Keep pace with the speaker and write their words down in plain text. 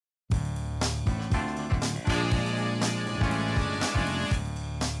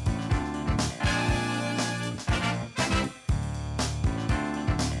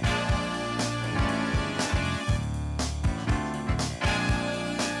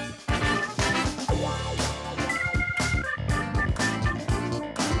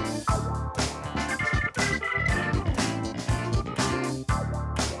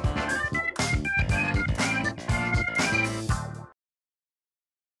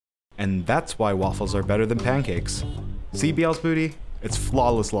And that's why waffles are better than pancakes. See, Beelzebooty? It's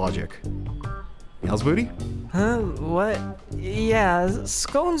flawless logic. Beelzebooty? Huh? What? Yeah,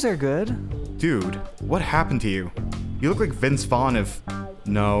 scones are good. Dude, what happened to you? You look like Vince Vaughn if...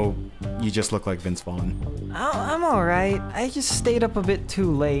 No, you just look like Vince Vaughn. I'm alright. I just stayed up a bit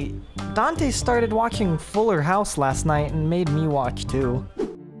too late. Dante started watching Fuller House last night and made me watch too.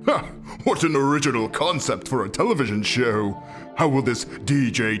 Ha! What an original concept for a television show! How will this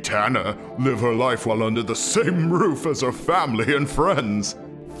DJ Tanner live her life while under the same roof as her family and friends?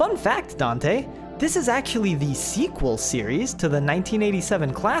 Fun fact, Dante. This is actually the sequel series to the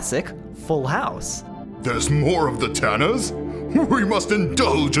 1987 classic, Full House. There's more of the Tanners? We must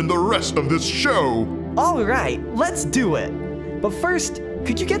indulge in the rest of this show! Alright, let's do it! But first,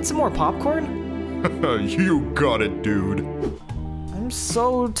 could you get some more popcorn? You got it, dude. I'm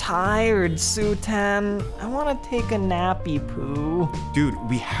so tired, Sutan. I want to take a nappy poo. Dude,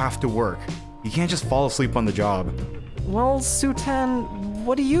 we have to work. You can't just fall asleep on the job. Well, Sutan,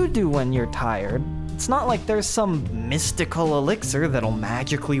 what do you do when you're tired? It's not like there's some mystical elixir that'll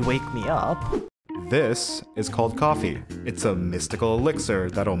magically wake me up. This is called coffee. It's a mystical elixir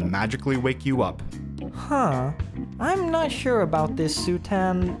that'll magically wake you up. Huh. I'm not sure about this,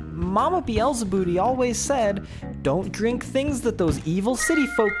 Sutan. Mama Beelzebooty always said, don't drink things that those evil city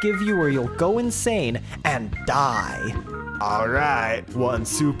folk give you or you'll go insane and die. Alright, one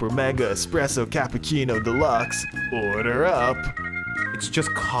super mega espresso cappuccino deluxe. Order up. It's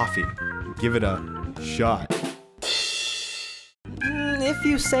just coffee. Give it a shot. If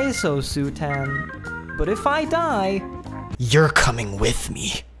you say so, Sutan. But if I die, you're coming with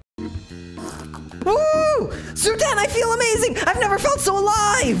me. Woo! Sutan, I feel amazing! I've never felt so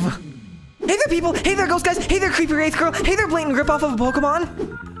alive! Hey there, people! Hey there, ghost guys! Hey there, creepy wraith girl! Hey there, blatant ripoff of a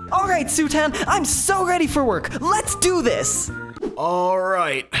Pokemon! Alright, Sutan, I'm so ready for work! Let's do this!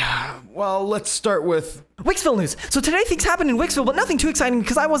 Alright. Well, let's start with... Wickesville news! So today things happened in Wickesville, but nothing too exciting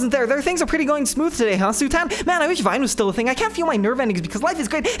because I wasn't there. Things are pretty going smooth today, huh, Sutan? Man, I wish Vine was still a thing. I can't feel my nerve endings because life is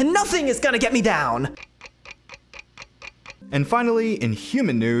great and nothing is gonna get me down! And finally, in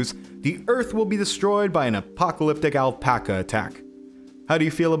human news, the Earth will be destroyed by an apocalyptic alpaca attack. How do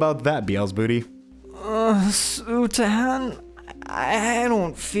you feel about that, Beelzebooty? Sutan, I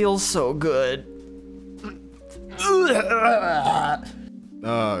don't feel so good.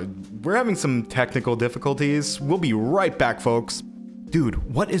 We're having some technical difficulties. We'll be right back, folks. Dude,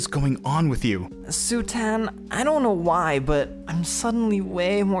 what is going on with you? Sutan, I don't know why, but I'm suddenly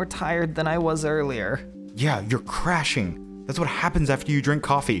way more tired than I was earlier. Yeah, you're crashing. That's what happens after you drink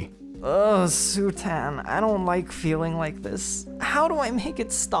coffee. Ugh, Sutan, I don't like feeling like this. How do I make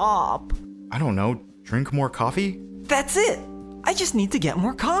it stop? I don't know, drink more coffee? That's it! I just need to get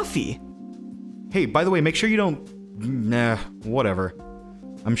more coffee. Hey, by the way, make sure you don't... Nah, whatever.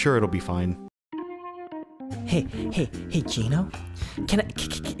 I'm sure it'll be fine. Hey, Gino? Can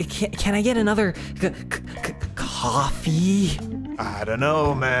I get another coffee? I don't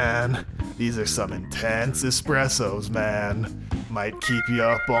know, man. These are some intense espressos, man. Might keep you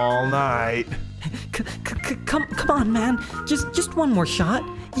up all night. Come on, man. Just one more shot.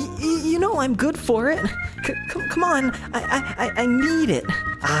 You know I'm good for it. Come on. I need it.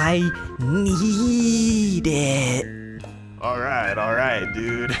 I need it. Alright,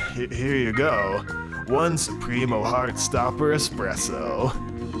 dude. Here you go. One Supremo Heartstopper espresso.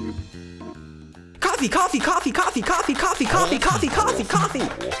 Coffee. Coffee's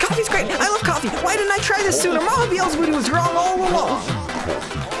great. I love coffee. Why didn't I try this sooner? Mama Beelzebooty was wrong all along.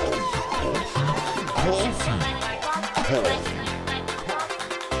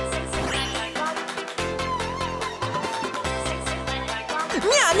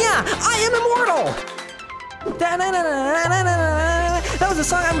 Nya, I am immortal. That was a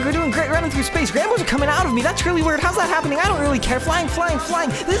song I'm doing great running through space. Rainbows are coming out of me. That's really weird. How's that happening? I don't really care. Flying.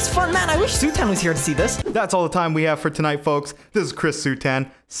 This is fun, man. I wish Sutan was here to see this. That's all the time we have for tonight, folks. This is Chris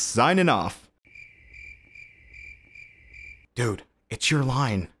Sutan, signing off. Dude, it's your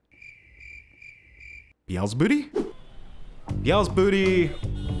line. Beelzebooty?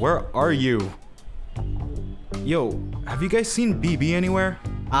 Beelzebooty, where are you? Yo, have you guys seen BB anywhere?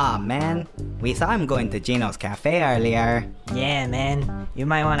 Aw, man. We saw him going to Gino's cafe earlier. Yeah, man. You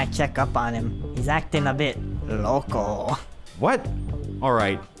might want to check up on him. He's acting a bit loco. What?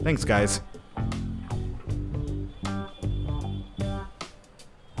 Alright, thanks guys.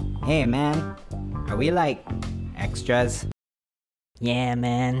 Hey, man. Are we like extras? Yeah,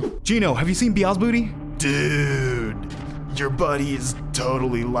 man. Gino, have you seen Beelzebooty? Dude, your buddy is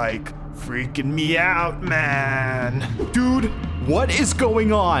totally like freaking me out, man. Dude, what is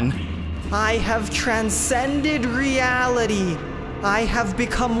going on? I have transcended reality. I have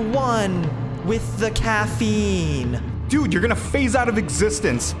become one with the caffeine. Dude, you're gonna phase out of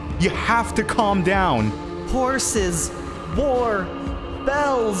existence. You have to calm down. Horses, war,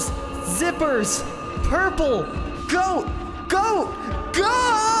 bells, zippers, purple, goat, goat, goat!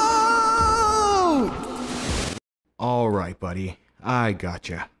 All right, buddy. I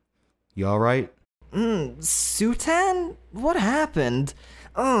gotcha. You all right? Sutan? What happened?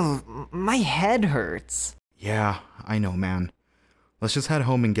 Oh, my head hurts. Yeah, I know, man. Let's just head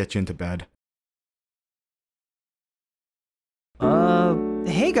home and get you into bed.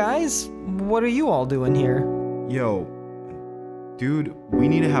 Hey guys, what are you all doing here? Yo, dude, we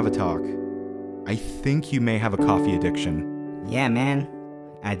need to have a talk. I think you may have a coffee addiction. Yeah, man.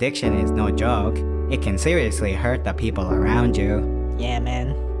 Addiction is no joke. It can seriously hurt the people around you. Yeah,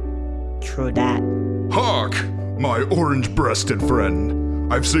 man. True that. Hark, my orange-breasted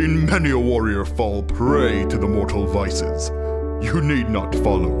friend. I've seen many a warrior fall prey to the mortal vices. You need not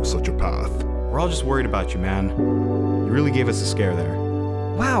follow such a path. We're all just worried about you, man. You really gave us a scare there.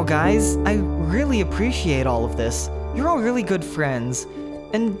 Wow, guys, I really appreciate all of this. You're all really good friends.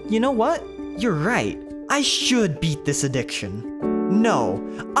 And you know what? You're right. I should beat this addiction. No,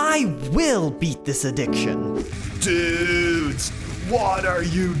 I will beat this addiction. Dudes, what are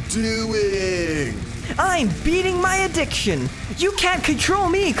you doing? I'm beating my addiction. You can't control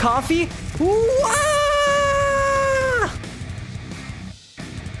me, Coffee. Wah!